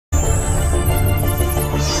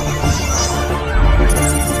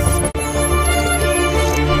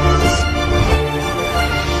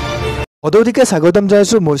অতধিকে স্বাগতম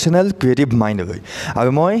জনাইছোঁ মোৰ চেনেল ক্ৰিয়েটিভ মাইণ্ডলৈ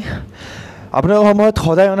আৰু মই আপোনালোকৰ সময়ত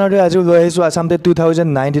সদায় অনাৰ আজি লৈ আহিছোঁ আছাম টেট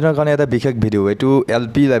 2019 কাৰণে এটা বিশেষ ভিডিঅ' এইটো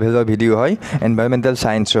LP লেভেলৰ ভিডিঅ' হয় এনভাইৰমেণ্টেল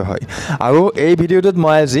ছায়েন্সৰ হয় আৰু এই ভিডিঅ'টোত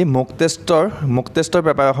মই আজি মক টেষ্টৰ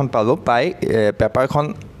পেপাৰ এখন পালোঁ পাই পেপাৰখন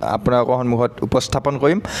আপোনালোকৰ সন্মুখত উপস্থাপন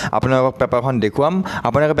কৰিম আপোনালোকক পেপাৰখন দেখুৱাম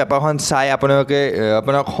আপোনালোকে পেপাৰখন চাই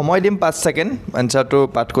আপোনালোকক সময় দিম 5 ছেকেণ্ড এনচাৰটো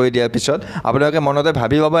পাঠ কৰি দিয়াৰ পিছত আপোনালোকে মনতে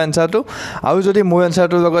ভাবি ল'ব এনচাৰটো আৰু যদি মোৰ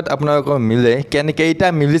এনচাৰটোৰ লগত আপোনালোকৰ মিলে কেইটা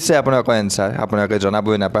মিলিছে আপোনালোকৰ এনচাৰ আপোনালোকে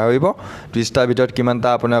জনাবই নাপাহৰিব 20টাৰ ভিতৰত কিমানটা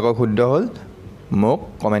আপোনালোকৰ শুদ্ধ হ'ল মোক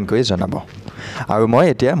কমেণ্ট কৰি জনাব আৰু মই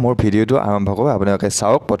এতিয়া মোৰ ভিডিঅ'টো আৰম্ভ কৰোঁ আপোনালোকে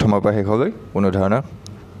চাওক প্ৰথমৰ পৰা শেষলৈ কোনো ধৰণৰ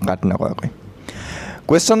কাট নকৰাকৈ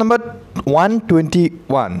Question number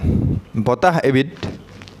 121 বতাহ এবিধ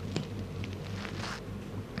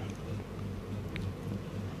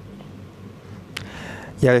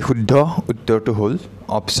ইয়াৰ শুদ্ধ উত্তৰটো হ'ল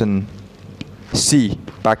অপশ্যন সি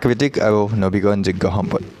প্ৰাকৃতিক আৰু নৱীকৰণযোগ্য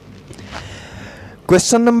সম্পদ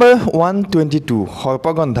Question number 122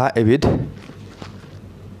 সৰ্পগন্ধা এবিধ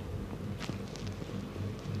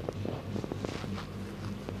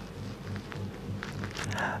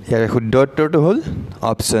ইয়াৰ শুদ্ধ উত্তৰটো হ'ল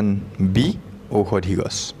অপশ্যন বি ঔষধি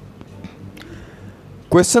গছ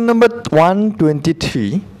Question number 123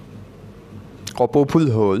 কপৌফুল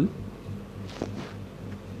হ'ল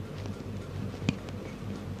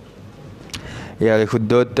ইয়াৰ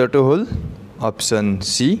শুদ্ধ উত্তৰটো হ'ল অপশ্যন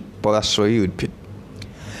সি পৰাশ্ৰয়ী উদ্ভিদ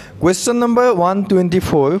Question number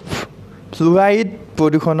 124 ফ্লুৰাইড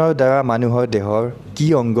প্ৰদূষণৰ দ্বাৰা মানুহৰ দেহৰ কি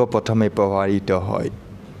অংগ প্ৰথমে প্ৰভাৱিত হয়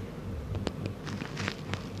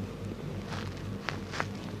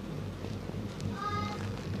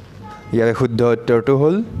ইয়াৰ শুদ্ধ উত্তৰটো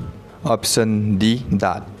হ'ল অপশ্যন ডি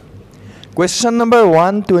দাঁত Question number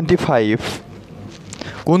 125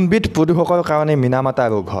 কোনবিধ প্ৰদূষকৰ কাৰণে মিনামাতা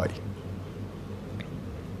ৰোগ হয়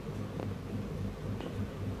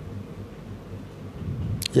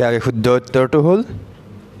ইয়াৰ শুদ্ধ উত্তৰটো হ'ল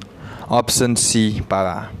অপশ্যন সি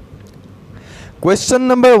পাৰা Question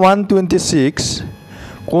number 126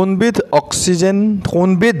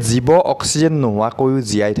 কোনবিধ জীৱ অক্সিজেন নোহোৱাকৈ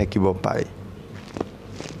জীয়াই থাকিব পাৰে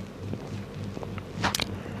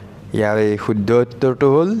ইয়াৰ শুদ্ধ উত্তৰটো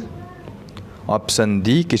হ'ল অপশ্যন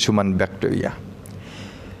ডি কিছুমান বেক্টেৰিয়া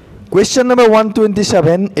Question number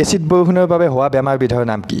 127 এচিড বৰষুণৰ বাবে হোৱা বেমাৰবিধৰ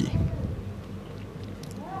নাম কি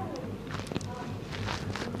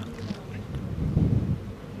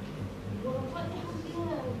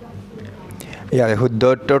ইয়াৰ শুদ্ধ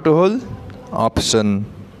উত্তৰটো হ'ল option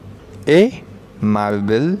A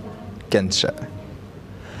marble cancer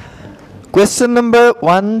Question number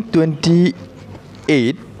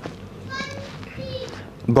 128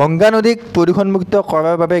 Ganga নদীক প্ৰদূষণমুক্ত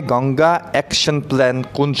কৰাৰ বাবে গংগা একশ্যন প্লেন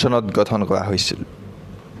কোন চনত গঠন কৰা হৈছিল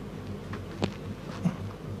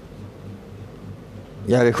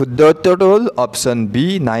ইয়াৰ শুদ্ধ উত্তৰটো হ'ল অপশ্যন বি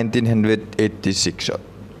 1986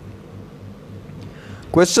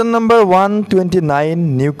 Question number 129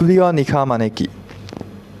 নিউক্লিয় নিশা মানে কি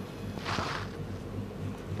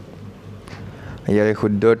ইয়াৰ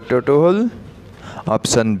শুদ্ধ উত্তৰটো হ'ল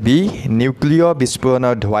অপশ্যন বি নিউক্লিয়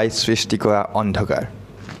বিস্ফোৰণৰ ধোঁৱাই সৃষ্টি কৰা অন্ধকাৰ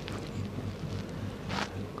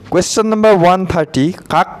Question number 130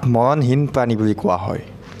 কাক মৰণহীন প্ৰাণী বুলি কোৱা হয়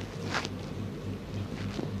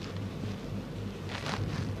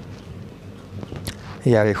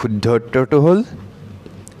ইয়াৰ শুদ্ধ উত্তৰটো হ'ল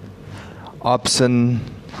অপশ্যন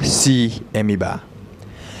সি এমিবা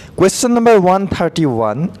Question number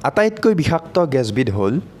 131 আটাইতকৈ বিষাক্ত গেছবিধ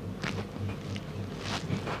হ'ল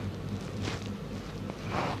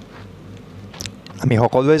আমি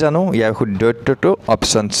সকলোৱে জানো ইয়াৰ শুদ্ধ উত্তৰটো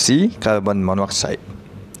অপশ্যন সি carbon monoxide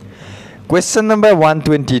Question number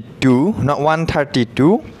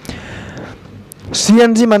 132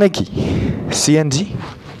 CNG মানে কি CNG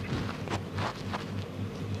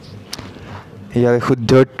ইয়াৰ শুদ্ধ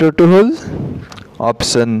উত্তৰটো হ'ল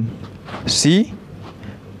অপশ্যন সি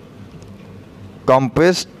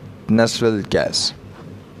compressed natural gas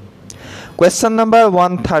Question number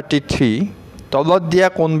 133 তলত দিয়া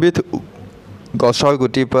কোনবিধ গছৰ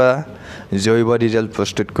গুটিৰ পৰা জৈৱ ডিজেল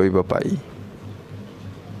প্ৰস্তুত কৰিব পাৰি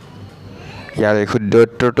ইয়াৰ শুদ্ধ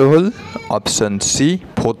উত্তৰটো হ'ল অপশ্যন সি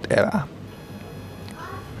ফুট এৰা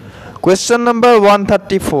Question number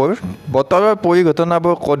 134 বতৰৰ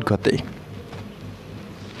পৰিঘটনাবোৰ ক'ত ঘটে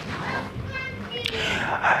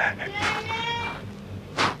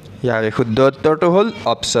ইয়াৰ শুদ্ধ উত্তৰটো হ'ল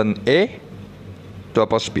অপশ্যন এ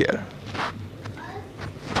ট্ৰপস্ফিয়াৰ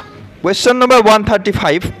Question number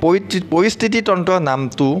 135 পৰিস্থিতি তন্ত্ৰৰ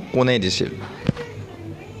নামটো কোনে দিছিল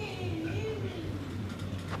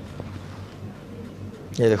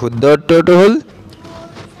ইয়াৰ শুদ্ধ উত্তৰটো হ'ল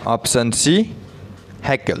অপশ্যন সি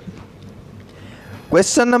হেকেল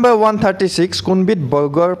Question number 136 কোনবিধ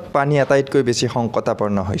বৰ্গৰ পানী আটাইতকৈ বেছি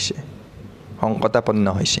সংকটাপন্ন হৈছে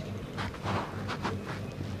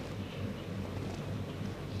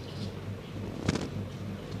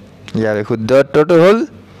ইয়াৰ শুদ্ধ উত্তৰটো হ'ল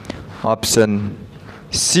অপচন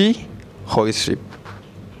সি সৰীসৃপ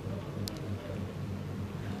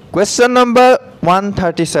Question number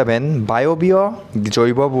 137 বায়বীয়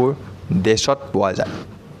জৈৱবোৰ দেশত পোৱা যায়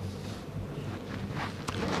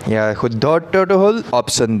ইয়াৰ শুদ্ধ উত্তৰটো হ'ল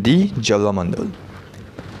অপচন ডি জলমণ্ডল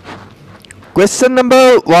Question number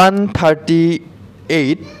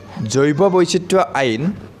 138 জৈৱ বৈচিত্ৰ্য আইন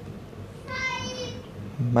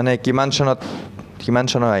মানে কিমান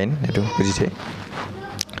চনৰ আইন এটো বুজিছে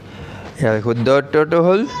ইয়াৰ শুদ্ধ উত্তৰটো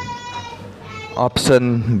হ'ল option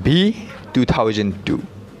B 2002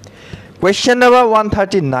 Question number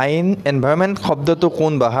 139 environment শব্দটো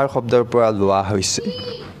কোন ভাষাৰ শব্দৰ পৰা লোৱা হৈছে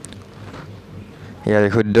ইয়াৰ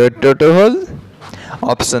শুদ্ধ উত্তৰটো হ'ল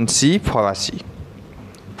অপচন সি ফৰাচী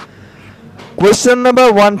Question number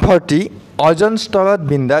 140 অজন স্তৰত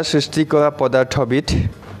বিন্দাৰ সৃষ্টি কৰা পদাৰ্থবিধ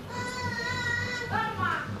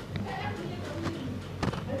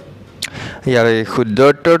ইয়াৰ শুদ্ধ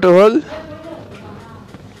উত্তৰটো হ'ল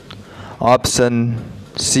অপচন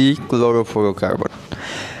সি ক্লোৰোফ্লুৰোকাৰ্বন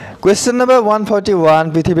Question number 141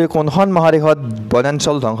 পৃথিৱীৰ কোনখন মহাদেশত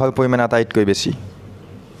বনাঞ্চল ধ্বংসৰ পৰিমাণ আটাইতকৈ বেছি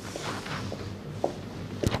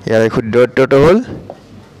ইয়াৰ শুদ্ধ উত্তৰটো হ'ল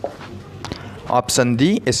option D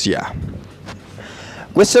Asia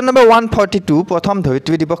Question number 142 প্ৰথম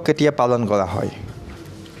ধৰিত্ৰী দিৱস কেতিয়া পালন কৰা হয়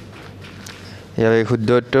ইয়াৰ শুদ্ধ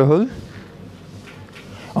উত্তৰ হ'ল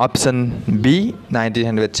অপচন বি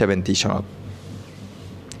 1970 চনত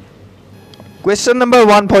Question number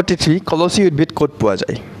 143 কলচী উদ্ভিদ ক'ত পোৱা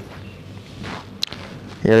যায়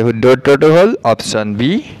ইয়াৰ শুদ্ধ উত্তৰটো হ'ল option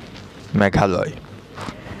B Meghalaya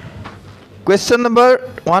Question number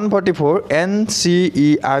 144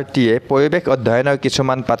 NCERT এ পৰিৱেশ অধ্যয়নৰ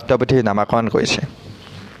কিছুমান পাঠ্যপুথিৰ নামাকৰণ কৰিছে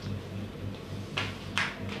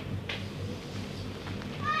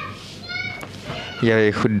ইয়াৰ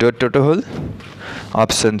শুদ্ধ উত্তৰটো হ'ল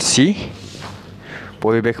অপচন সি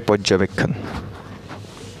পৰিৱেশ পৰ্যবেক্ষণ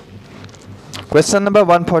Question number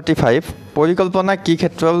 145 পৰিকল্পনা কি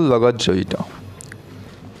ক্ষেত্ৰৰ লগত জড়িত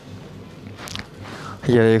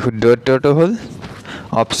ইয়াৰ শুদ্ধ উত্তৰটো হ'ল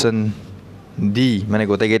অপচন ডি মানে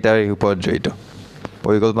গোটেইকেইটাৰ ওপৰত জড়িত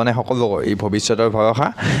পৰিকল্পনাই সকলো এই ভৱিষ্যতৰ ভৰসা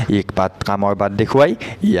এক কামৰ বাট দেখুৱাই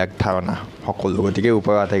ইয়াক ধাৰণা সকলো গতিকে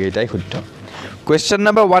ওপৰৰ আটাইকেইটাই শুদ্ধ Question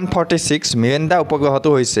number 146 মিৰেণ্ডা উপগ্ৰহটো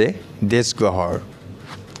হৈছে দেশ গ্ৰহৰ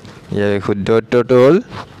ইয়াৰ শুদ্ধ উত্তৰটো হ'ল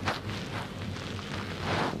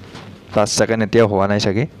 5 সেকেন্ড এতিয়া হোৱা নাই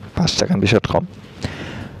চাগে 5 সেকেন্ড পিছত কম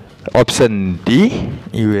option D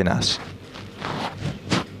Uranus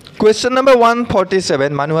Question number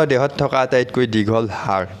 147 মানুহৰ দেহত থকা আটাইতকৈ দীঘল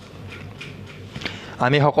হাড়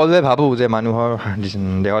আমি সকলোৱে ভাবো যে মানুহৰ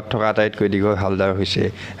দেহত থকা আটাইতকৈ দীঘল হাড়ডাল হৈছে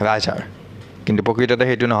ৰাজহাড় কিন্তু প্ৰকৃততে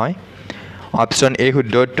সেইটো নহয় অপচন এ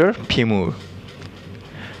শুদ্ধ উত্তৰ ফিমুৰ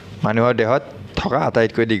মানুহৰ দেহত থকা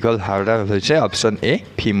আটাইতকৈ দীঘল হাড়ডাল হৈছে অপচন এ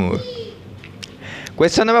ফিমুৰ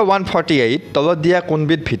Question number 148 তলত দিয়া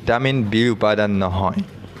কোনবিধ ভিটামিন বি উপাদান নহয়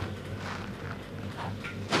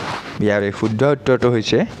ইয়াৰ শুদ্ধ উত্তৰটো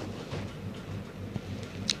হৈছে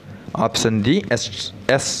option D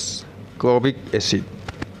এসকৰ্বিক acid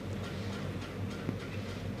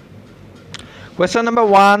Question number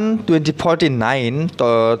 149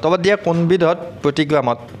 তলত দিয়া কোনবিধত প্ৰতি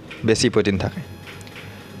গ্ৰামত বেছি প্ৰটিন থাকে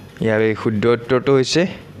ইয়াৰ শুদ্ধ উত্তৰটো হৈছে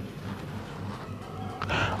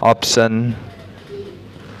option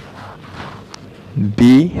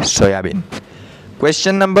B soybean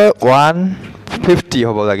Question number 150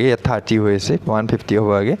 হ'ব লাগে 30 হৈছে 150 হ'ব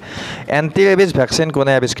লাগে এন্টি ৰেবিজ ভ্যাকচিন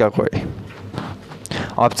কোনে আৱিষ্কাৰ কৰে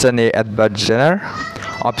অপচন এ Edward Jenner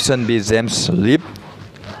option B James lip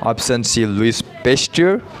option সি লুইস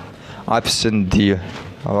পেস্টিউৰ অপচন ডি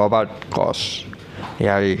ৰবাৰ্ট কছ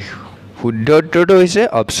ইয়াৰ শুদ্ধ উত্তৰটো হৈছে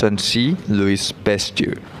অপচন সি লুইস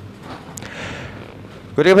পেস্টিউৰ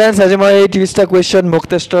গতিকে ফ্ৰেণ্ডছ আজি মই এই 30টা কুৱেশ্যন মক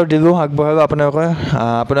টেষ্টৰ দিলোঁ আগবঢ়ালোঁ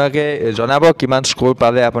আপোনালোকে জনাব কিমান স্ক'ৰ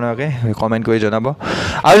পালে আপোনালোকে কমেণ্ট কৰি জনাব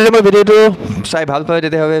আৰু যদি মই ভিডিঅ'টো চাই ভাল পায়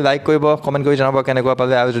তেতিয়াহ'লে লাইক কৰিব কমেণ্ট কৰি জনাব কেনেকুৱা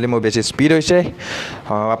পালে আৰু যদি মোৰ বেছি স্পীড হৈছে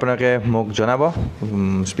আপোনালোকে মোক জনাব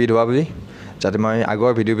স্পীড হোৱা বুলি যাতে মই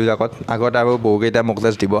আগৰ ভিডিঅ'বিলাকত আগত আৰু বহুকেইটা মক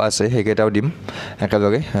টেষ্ট দিব আছে সেইকেইটাও দিম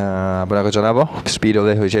একেলগে আপোনালোকে জনাব স্পীড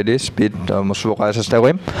হ'লে হৈছে দি স্পীড শ্ব' কৰাৰ চেষ্টা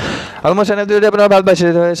কৰিম আৰু মোৰ চেনেলটো যদি আপোনাৰ ভাল পাইছে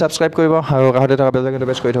তেতিয়াহ'লে ছাবস্ক্ৰাইব কৰিব আৰু কাষতে থকা বেল আইকনটো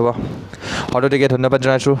প্ৰেছ কৰি থ'ব সদতিকে ধন্যবাদ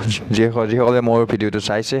জনাইছোঁ যিসকলে মোৰ ভিডিঅ'টো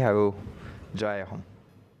চাইছে আৰু জয় অসম